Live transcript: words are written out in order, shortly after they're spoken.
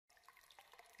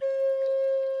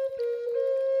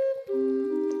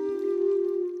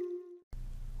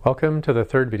Welcome to the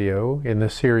third video in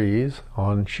this series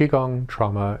on Qigong,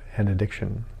 trauma, and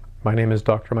addiction. My name is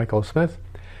Dr. Michael Smith,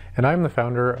 and I'm the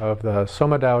founder of the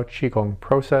Somadao Qigong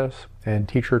process and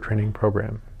teacher training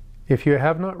program. If you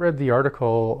have not read the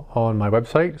article on my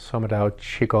website,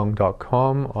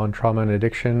 somadaoqigong.com, on trauma and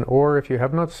addiction, or if you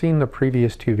have not seen the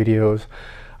previous two videos,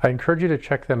 I encourage you to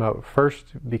check them out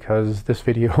first because this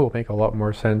video will make a lot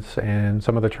more sense and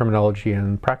some of the terminology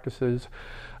and practices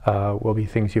will be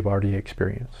things you've already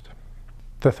experienced.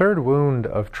 The third wound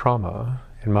of trauma,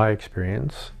 in my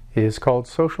experience, is called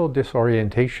social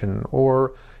disorientation,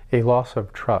 or a loss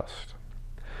of trust.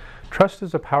 Trust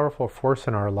is a powerful force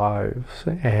in our lives,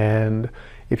 and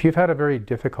if you've had a very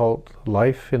difficult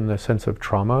life in the sense of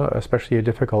trauma, especially a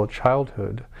difficult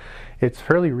childhood, it's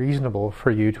fairly reasonable for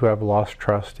you to have lost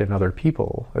trust in other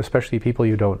people, especially people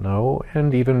you don't know,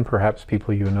 and even perhaps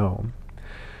people you know.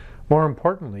 More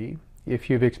importantly,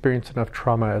 if you've experienced enough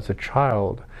trauma as a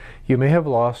child, you may have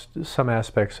lost some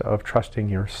aspects of trusting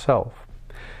yourself.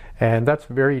 And that's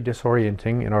very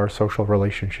disorienting in our social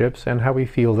relationships and how we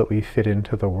feel that we fit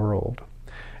into the world.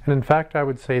 And in fact, I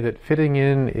would say that fitting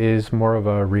in is more of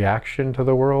a reaction to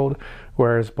the world,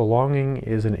 whereas belonging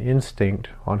is an instinct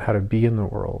on how to be in the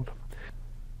world.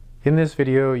 In this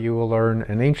video, you will learn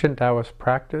an ancient Taoist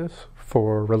practice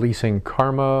for releasing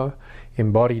karma,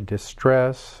 embodied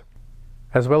distress,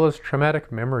 as well as traumatic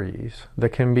memories that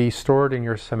can be stored in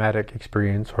your somatic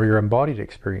experience or your embodied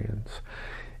experience.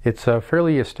 It's a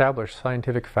fairly established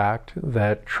scientific fact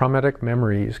that traumatic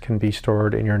memories can be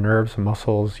stored in your nerves,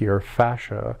 muscles, your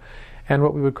fascia, and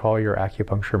what we would call your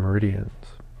acupuncture meridians.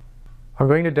 I'm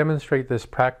going to demonstrate this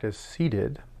practice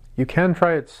seated. You can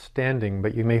try it standing,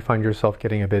 but you may find yourself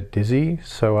getting a bit dizzy,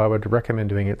 so I would recommend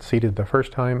doing it seated the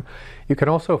first time. You can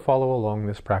also follow along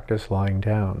this practice lying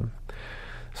down.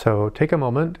 So take a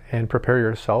moment and prepare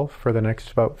yourself for the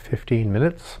next about 15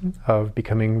 minutes of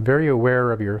becoming very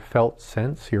aware of your felt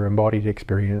sense, your embodied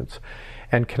experience,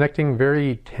 and connecting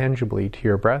very tangibly to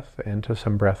your breath and to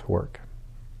some breath work.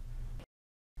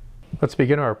 Let's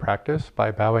begin our practice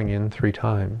by bowing in 3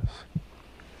 times.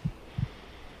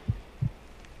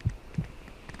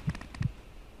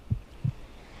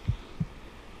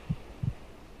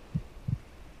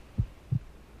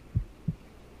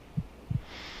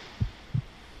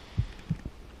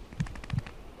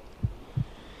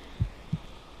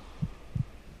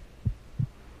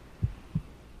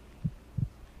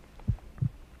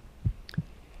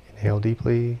 Inhale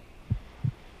deeply.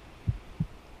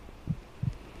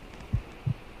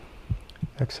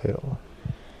 Exhale.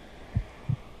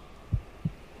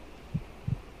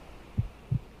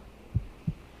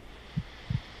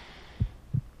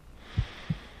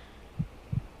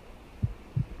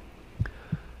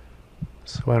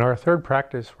 So in our third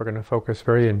practice, we're going to focus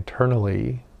very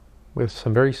internally with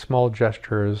some very small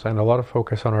gestures and a lot of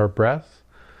focus on our breath,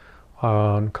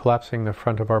 on collapsing the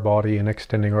front of our body and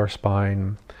extending our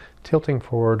spine, tilting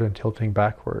forward and tilting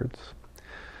backwards.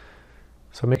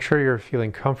 So make sure you're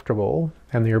feeling comfortable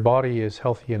and that your body is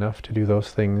healthy enough to do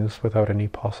those things without any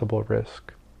possible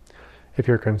risk. If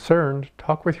you're concerned,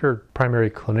 talk with your primary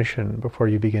clinician before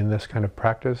you begin this kind of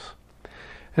practice.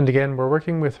 And again, we're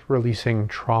working with releasing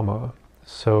trauma,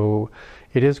 so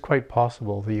it is quite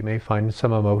possible that you may find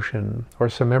some emotion or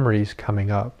some memories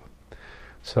coming up.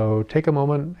 So take a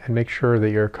moment and make sure that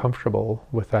you're comfortable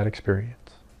with that experience.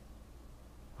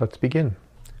 Let's begin.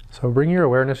 So bring your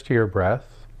awareness to your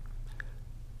breath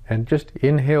and just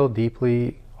inhale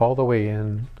deeply all the way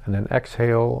in and then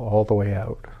exhale all the way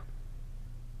out.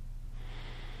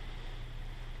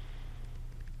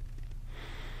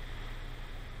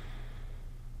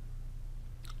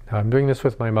 Now I'm doing this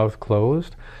with my mouth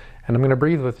closed, and I'm going to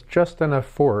breathe with just enough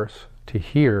force to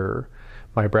hear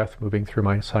my breath moving through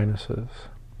my sinuses.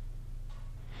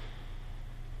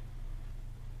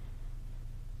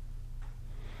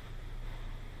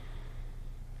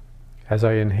 As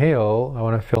I inhale, I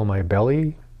want to fill my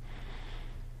belly,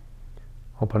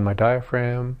 open my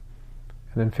diaphragm,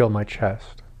 and then fill my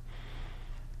chest.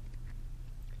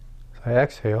 As I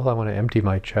exhale, I want to empty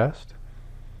my chest,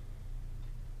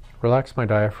 relax my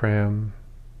diaphragm,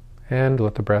 and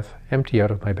let the breath empty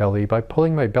out of my belly by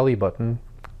pulling my belly button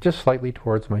just slightly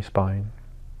towards my spine.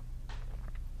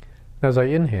 As I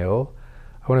inhale,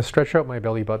 I want to stretch out my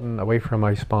belly button away from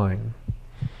my spine.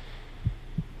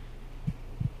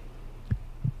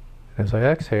 As I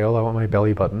exhale, I want my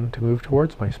belly button to move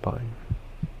towards my spine.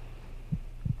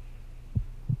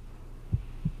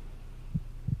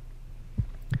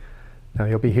 Now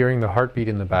you'll be hearing the heartbeat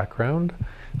in the background,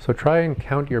 so try and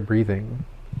count your breathing.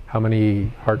 How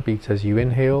many heartbeats as you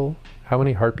inhale, how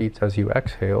many heartbeats as you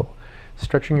exhale,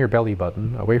 stretching your belly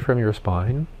button away from your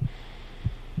spine,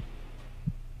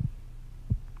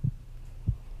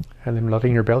 and then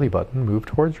letting your belly button move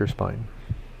towards your spine.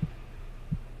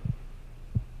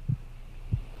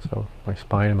 So my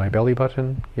spine and my belly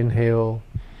button, inhale,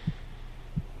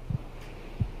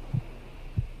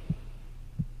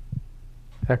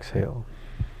 exhale.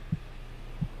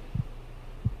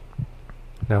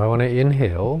 Now I want to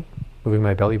inhale, moving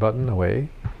my belly button away,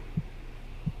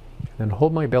 and then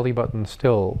hold my belly button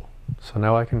still, so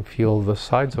now I can feel the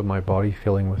sides of my body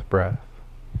filling with breath.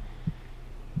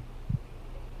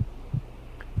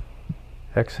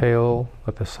 Exhale,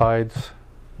 let the sides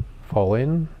fall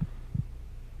in.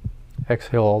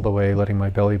 Exhale all the way, letting my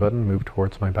belly button move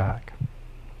towards my back.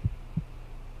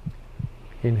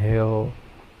 Inhale,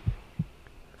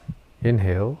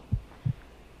 inhale,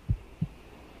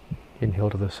 inhale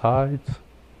to the sides,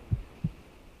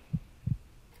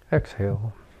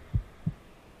 exhale.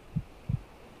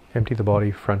 Empty the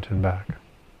body front and back.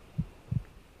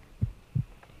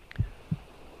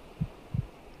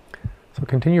 So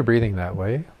continue breathing that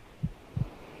way.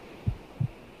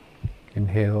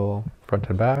 Inhale, front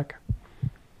and back,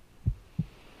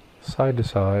 side to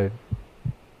side,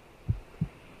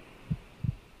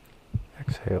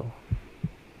 exhale.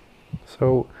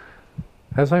 So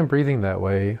as I'm breathing that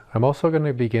way, I'm also going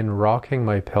to begin rocking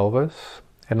my pelvis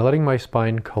and letting my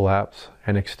spine collapse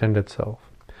and extend itself.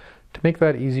 To make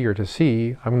that easier to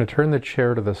see, I'm going to turn the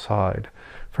chair to the side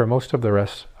for most of the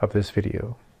rest of this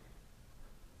video.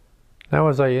 Now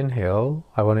as I inhale,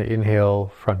 I want to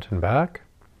inhale front and back,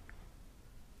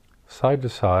 side to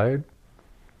side,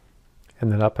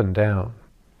 and then up and down.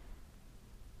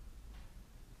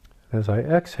 As I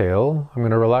exhale, I'm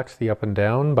going to relax the up and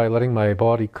down by letting my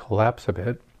body collapse a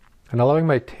bit and allowing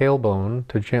my tailbone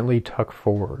to gently tuck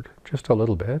forward just a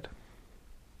little bit.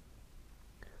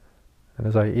 And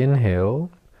as I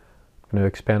inhale, I'm going to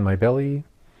expand my belly,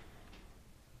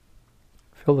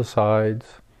 fill the sides,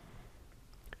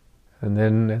 and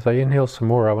then as I inhale some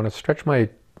more, I want to stretch my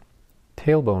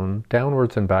tailbone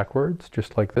downwards and backwards,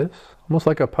 just like this, almost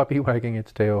like a puppy wagging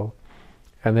its tail,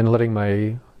 and then letting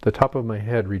the top of my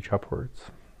head reach upwards.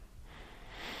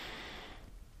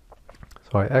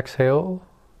 So I exhale,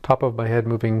 top of my head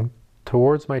moving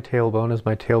towards my tailbone as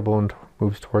my tailbone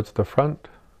moves towards the front,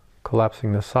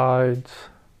 collapsing the sides,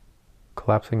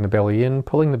 collapsing the belly in,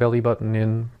 pulling the belly button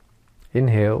in.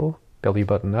 Inhale, belly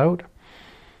button out,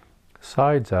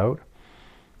 sides out,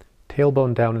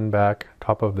 tailbone down and back,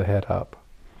 top of the head up.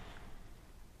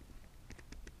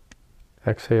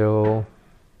 Exhale,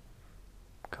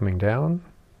 coming down,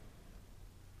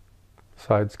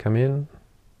 sides come in,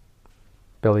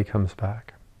 belly comes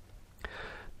back.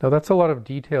 Now that's a lot of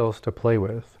details to play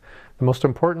with. The most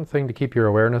important thing to keep your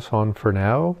awareness on for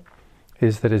now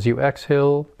is that as you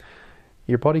exhale,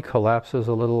 your body collapses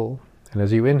a little, and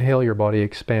as you inhale, your body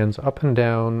expands up and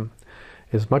down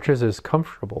as much as is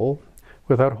comfortable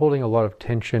without holding a lot of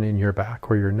tension in your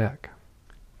back or your neck.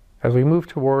 As we move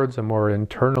towards a more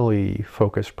internally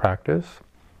focused practice,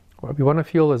 we want to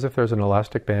feel as if there's an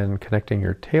elastic band connecting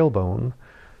your tailbone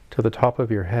to the top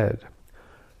of your head.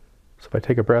 So if I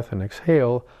take a breath and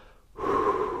exhale,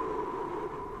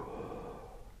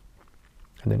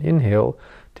 and then inhale,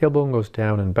 tailbone goes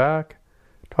down and back,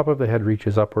 top of the head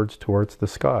reaches upwards towards the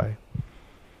sky.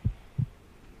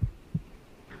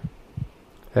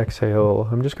 Exhale,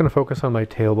 I'm just going to focus on my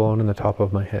tailbone and the top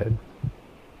of my head.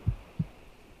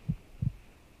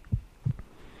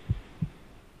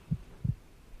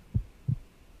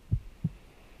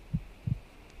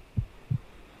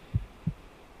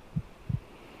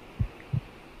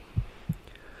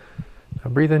 Now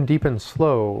breathe in deep and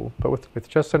slow, but with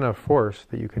just enough force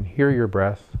that you can hear your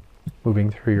breath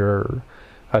moving through your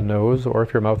nose, or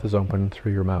if your mouth is open,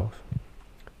 through your mouth.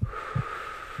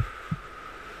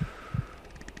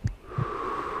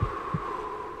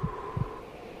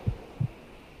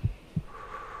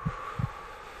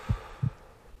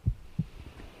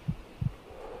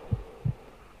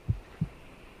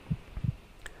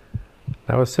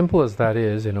 Now, as simple as that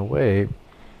is, in a way,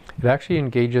 it actually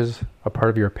engages a part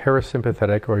of your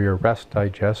parasympathetic or your rest,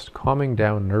 digest, calming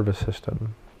down nervous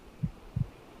system.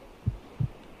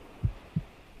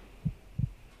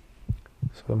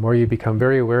 So the more you become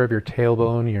very aware of your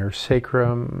tailbone, your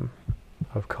sacrum,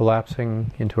 of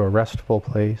collapsing into a restful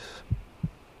place,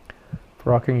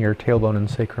 rocking your tailbone and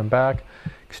sacrum back,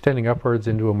 extending upwards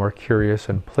into a more curious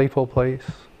and playful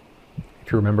place.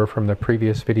 If you remember from the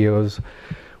previous videos,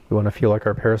 we want to feel like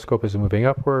our periscope is moving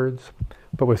upwards,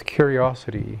 but with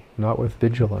curiosity, not with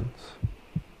vigilance.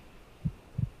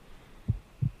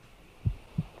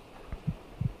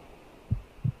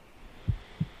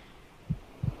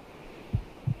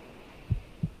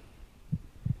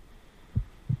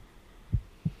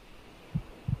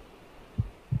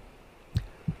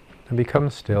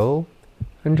 become still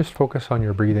and just focus on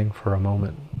your breathing for a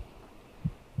moment.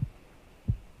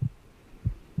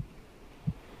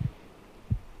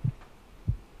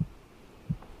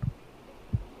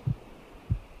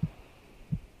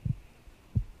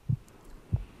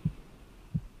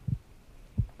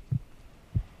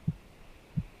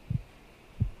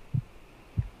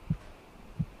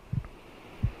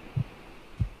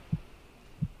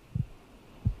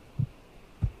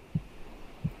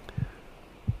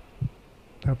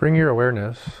 Now bring your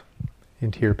awareness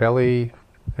into your belly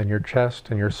and your chest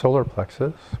and your solar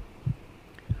plexus,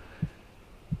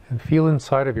 and feel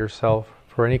inside of yourself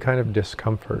for any kind of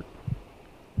discomfort,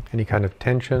 any kind of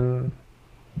tension,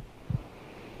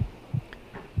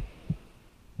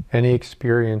 any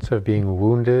experience of being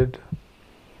wounded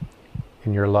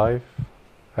in your life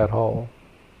at all.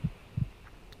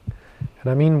 And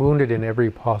I mean wounded in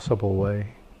every possible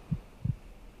way.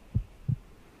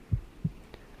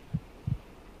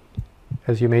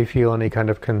 As you may feel any kind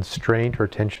of constraint or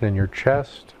tension in your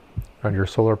chest, on your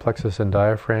solar plexus and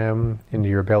diaphragm, into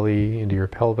your belly, into your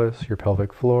pelvis, your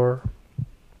pelvic floor.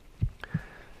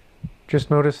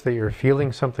 Just notice that you're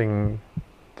feeling something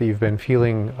that you've been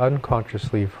feeling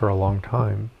unconsciously for a long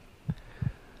time.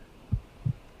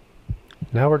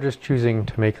 Now we're just choosing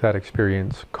to make that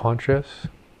experience conscious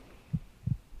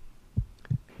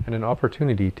and an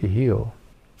opportunity to heal.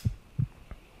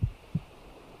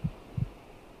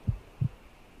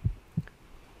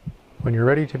 When you're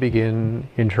ready to begin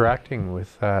interacting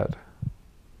with that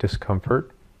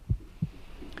discomfort,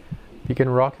 begin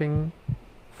rocking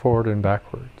forward and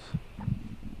backwards.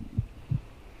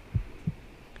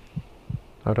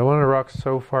 I don't want to rock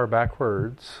so far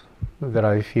backwards that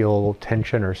I feel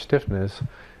tension or stiffness,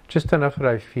 just enough that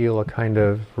I feel a kind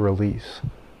of release.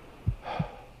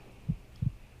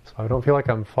 So I don't feel like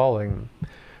I'm falling,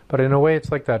 but in a way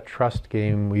it's like that trust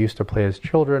game we used to play as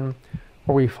children,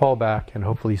 where we fall back and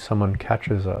hopefully someone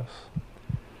catches us.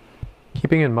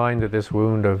 Keeping in mind that this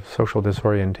wound of social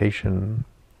disorientation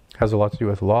has a lot to do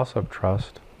with loss of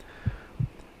trust,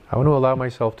 I want to allow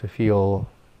myself to feel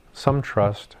some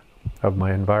trust of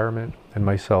my environment and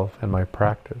myself and my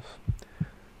practice.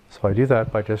 So I do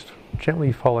that by just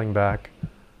gently falling back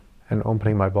and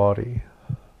opening my body.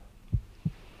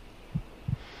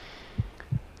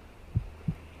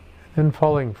 Then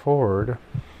falling forward,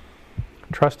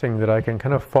 trusting that I can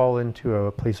kind of fall into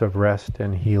a place of rest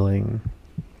and healing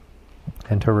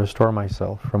and to restore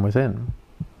myself from within.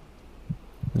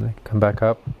 And I come back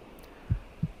up,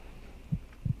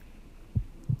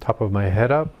 top of my head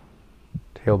up,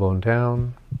 tailbone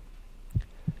down,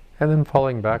 and then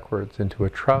falling backwards into a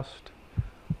trust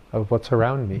of what's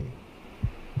around me.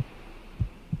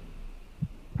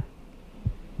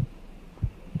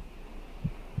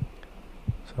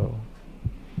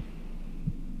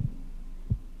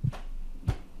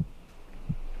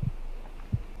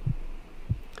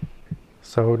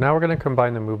 So now we're going to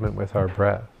combine the movement with our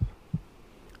breath.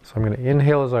 So I'm going to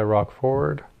inhale as I rock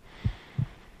forward,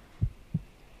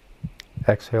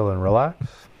 exhale and relax.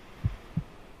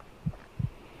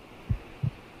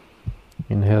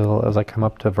 Inhale as I come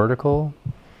up to vertical,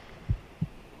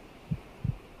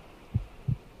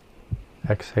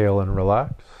 exhale and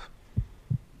relax.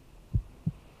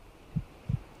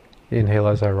 Inhale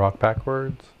as I rock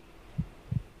backwards.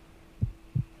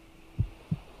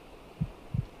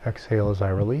 Exhale as I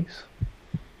release.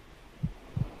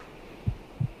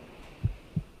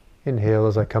 Inhale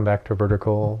as I come back to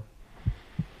vertical.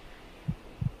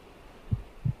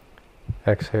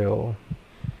 Exhale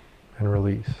and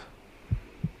release.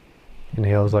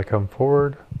 Inhale as I come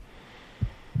forward.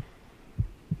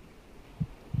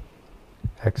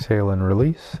 Exhale and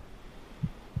release.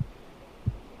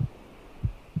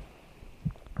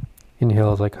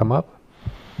 Inhale as I come up.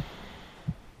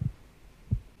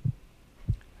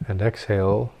 And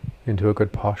exhale into a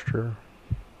good posture.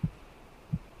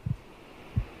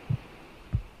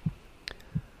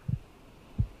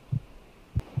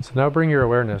 So now bring your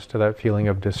awareness to that feeling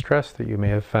of distress that you may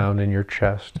have found in your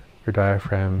chest, your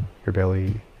diaphragm, your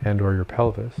belly, and or your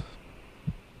pelvis.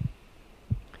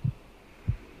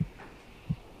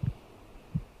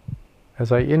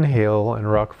 As I inhale and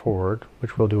rock forward,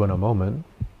 which we'll do in a moment,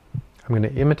 I'm going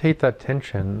to imitate that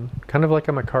tension, kind of like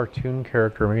I'm a cartoon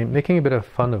character, making a bit of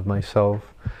fun of myself,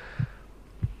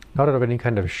 not out of any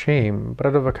kind of shame, but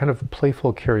out of a kind of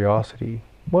playful curiosity.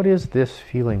 What is this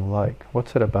feeling like?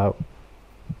 What's it about?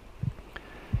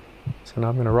 So now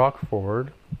I'm going to rock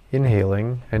forward,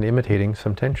 inhaling and imitating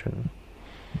some tension.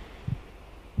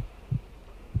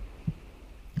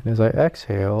 And as I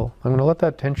exhale, I'm going to let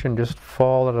that tension just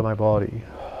fall out of my body.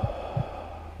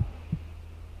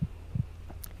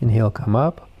 Inhale, come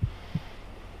up.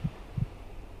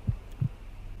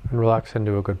 And relax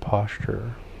into a good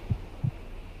posture.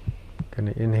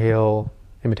 Going to inhale,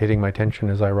 imitating my tension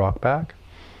as I rock back.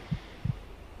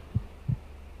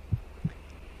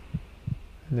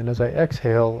 And then as I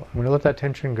exhale, I'm going to let that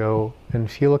tension go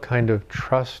and feel a kind of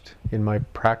trust in my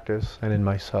practice and in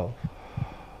myself.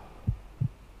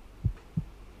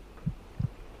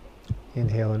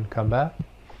 Inhale and come back.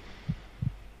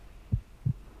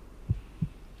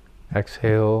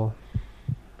 Exhale,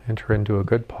 enter into a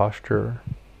good posture.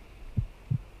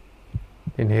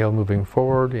 Inhale, moving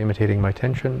forward, imitating my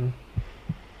tension.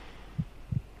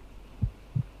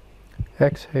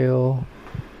 Exhale,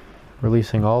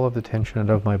 releasing all of the tension out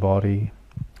of my body,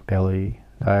 belly,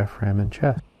 diaphragm, and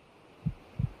chest.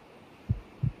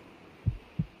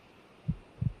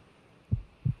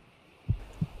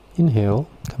 Inhale,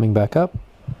 coming back up,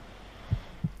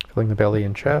 filling the belly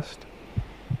and chest.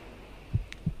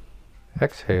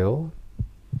 Exhale,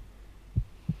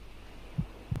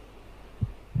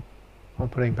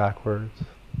 opening backwards,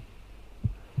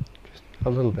 just a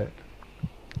little bit.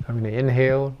 I'm going to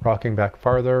inhale, rocking back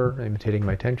farther, imitating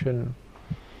my tension.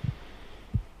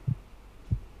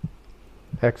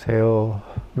 Exhale,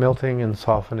 melting and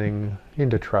softening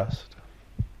into trust.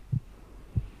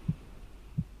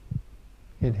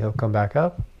 Inhale, come back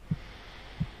up.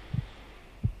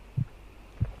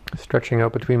 Stretching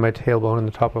out between my tailbone and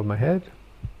the top of my head.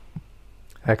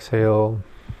 Exhale,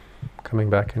 coming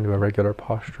back into a regular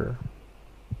posture.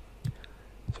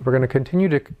 So we're going to continue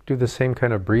to do the same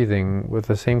kind of breathing with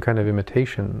the same kind of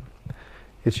imitation.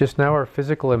 It's just now our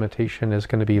physical imitation is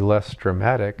going to be less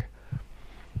dramatic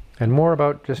and more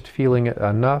about just feeling it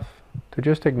enough to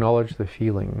just acknowledge the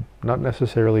feeling, not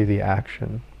necessarily the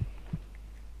action.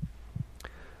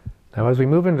 Now as we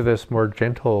move into this more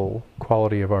gentle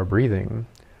quality of our breathing,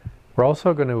 we're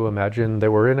also going to imagine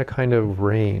that we're in a kind of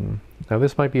rain. Now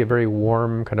this might be a very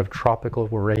warm kind of tropical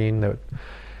rain that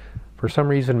for some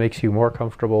reason makes you more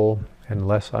comfortable and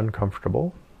less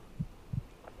uncomfortable.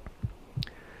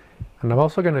 And I'm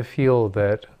also going to feel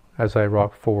that as I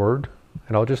rock forward,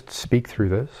 and I'll just speak through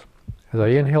this, as I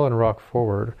inhale and rock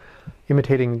forward,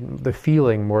 imitating the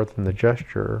feeling more than the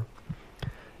gesture,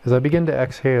 as I begin to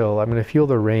exhale, I'm going to feel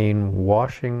the rain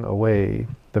washing away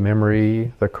the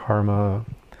memory, the karma,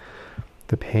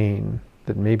 the pain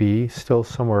that may be still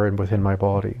somewhere within my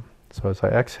body. So as I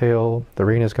exhale, the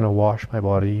rain is going to wash my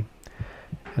body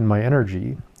and my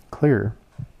energy clear.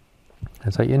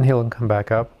 As I inhale and come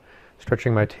back up,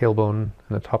 stretching my tailbone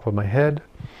and the top of my head,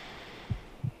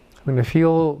 I'm going to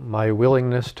feel my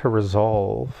willingness to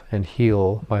resolve and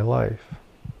heal my life.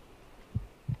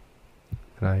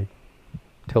 And I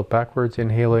tilt backwards,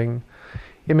 inhaling,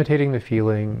 imitating the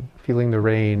feeling, feeling the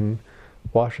rain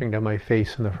washing down my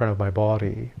face and the front of my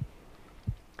body.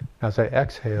 As I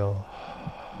exhale,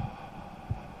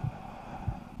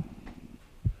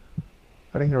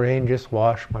 letting the rain just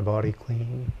wash my body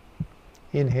clean.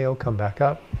 Inhale, come back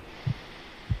up.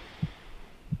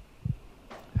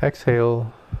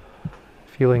 Exhale,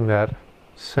 feeling that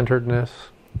centeredness,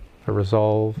 the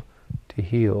resolve to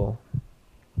heal.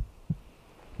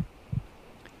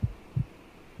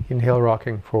 Inhale,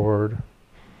 rocking forward,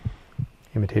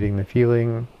 imitating the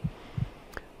feeling,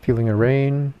 feeling the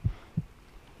rain,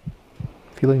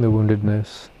 feeling the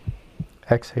woundedness.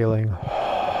 Exhaling,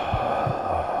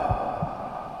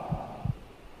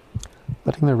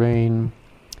 letting the rain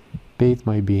bathe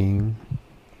my being,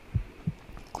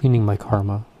 cleaning my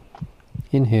karma.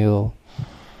 Inhale,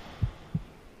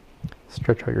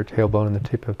 stretch out your tailbone and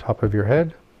the top of your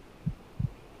head.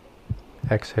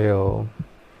 Exhale,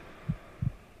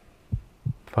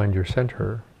 find your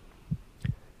center.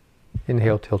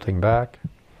 Inhale, tilting back,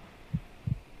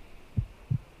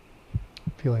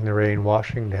 feeling the rain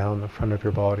washing down the front of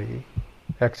your body.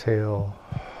 Exhale,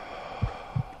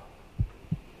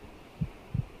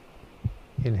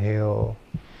 inhale,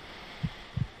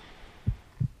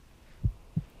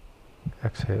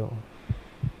 exhale.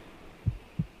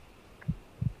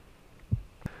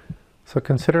 So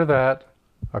consider that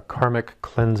a karmic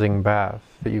cleansing bath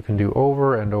that you can do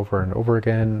over and over and over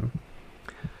again.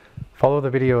 Follow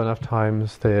the video enough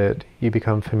times that you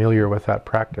become familiar with that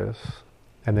practice,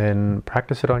 and then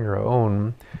practice it on your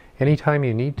own anytime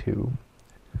you need to.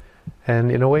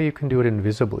 And in a way you can do it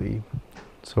invisibly.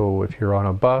 So if you're on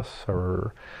a bus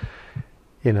or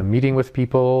in a meeting with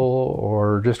people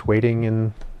or just waiting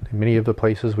in many of the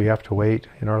places we have to wait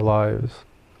in our lives,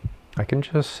 I can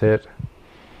just sit,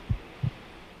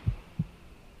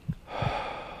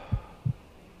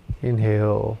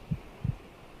 inhale,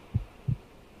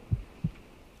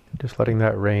 just letting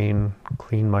that rain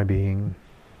clean my being.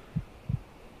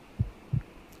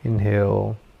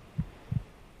 Inhale.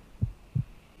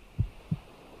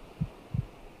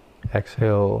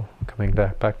 Exhale, coming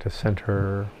back to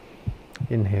center.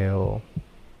 Inhale.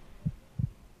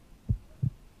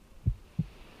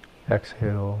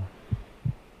 Exhale.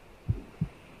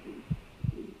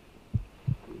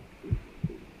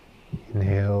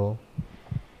 Inhale.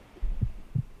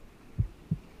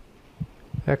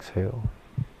 Exhale.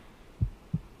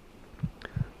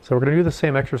 So we're going to do the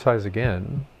same exercise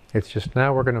again. It's just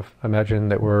now we're going to imagine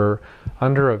that we're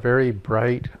under a very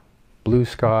bright blue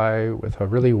sky with a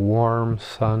really warm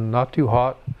sun, not too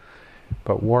hot,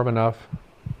 but warm enough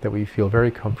that we feel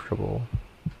very comfortable.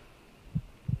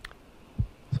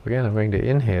 So again, I'm going to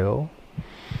inhale,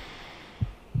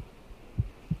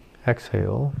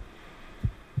 exhale.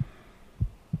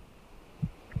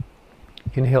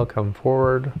 Inhale, come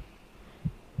forward.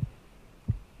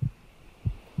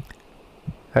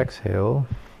 Exhale,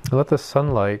 and let the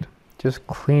sunlight just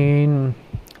clean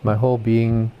my whole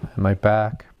being and my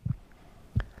back.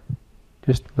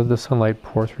 Just let the sunlight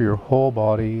pour through your whole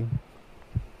body.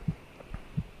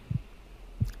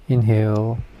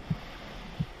 Inhale.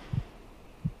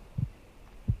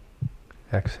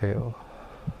 Exhale.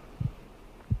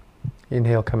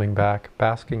 Inhale, coming back,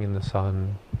 basking in the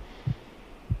sun.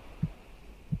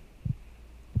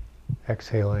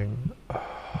 Exhaling.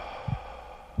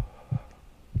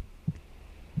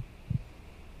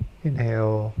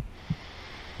 Inhale.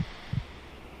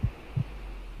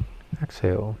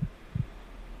 Exhale.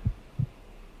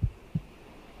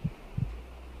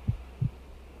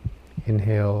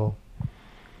 Inhale.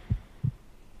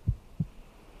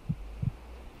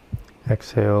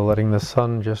 Exhale, letting the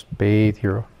sun just bathe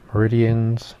your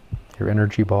meridians, your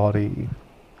energy body,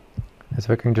 as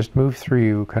if it can just move through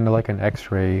you, kind of like an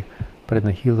X-ray, but in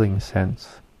the healing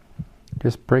sense.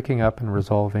 Just breaking up and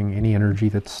resolving any energy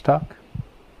that's stuck,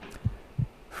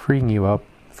 freeing you up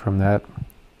from that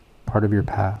part of your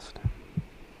past.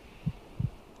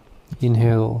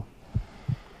 Inhale.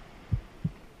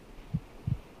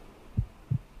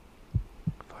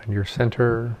 Find your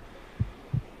center.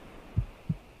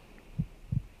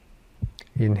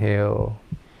 Inhale.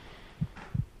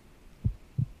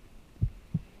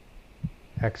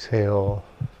 Exhale,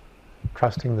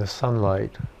 trusting the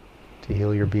sunlight to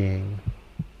heal your being.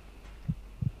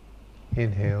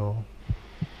 Inhale.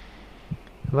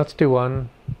 And let's do one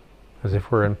as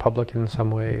if we're in public in some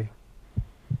way.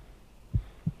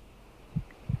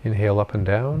 Inhale up and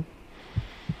down.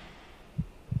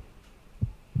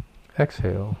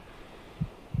 Exhale.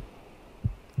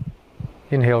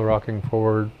 Inhale, rocking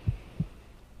forward.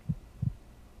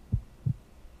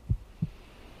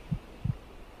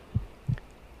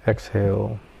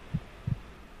 Exhale.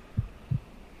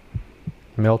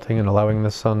 Melting and allowing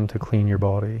the sun to clean your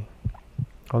body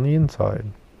on the inside.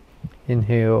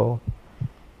 Inhale.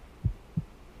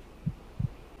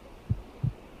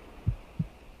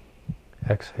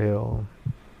 Exhale.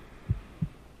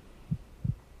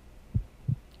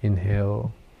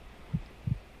 Inhale.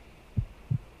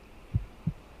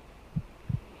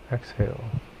 Exhale.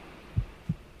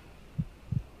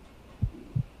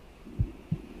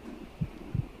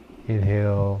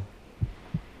 Inhale.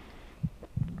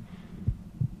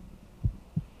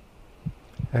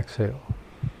 Exhale.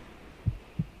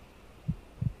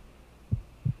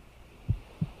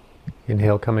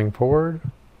 Inhale, coming forward.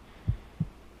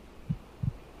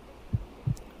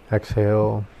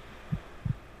 Exhale.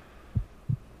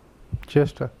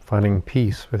 Just finding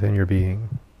peace within your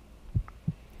being.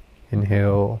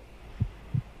 Inhale.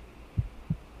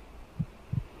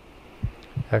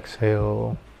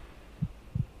 Exhale.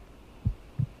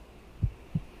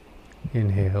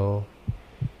 Inhale.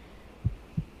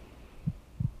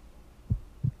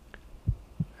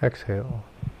 Exhale.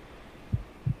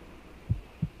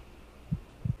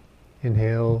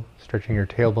 Inhale, stretching your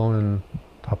tailbone and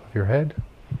top of your head.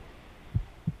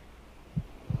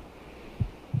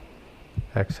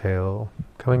 Exhale,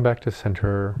 coming back to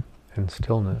center and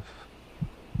stillness.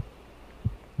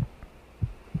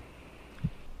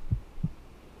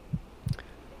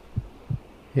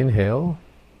 Inhale.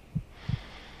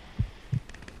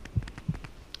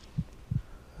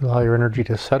 Allow your energy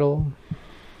to settle.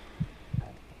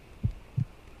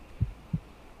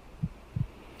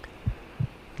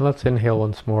 Let's inhale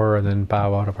once more and then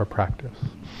bow out of our practice.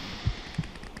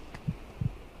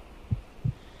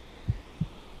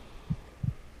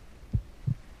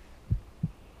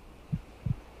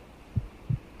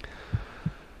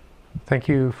 Thank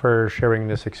you for sharing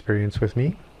this experience with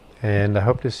me, and I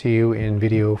hope to see you in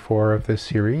video 4 of this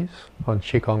series on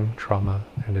Qigong, trauma,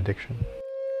 and addiction.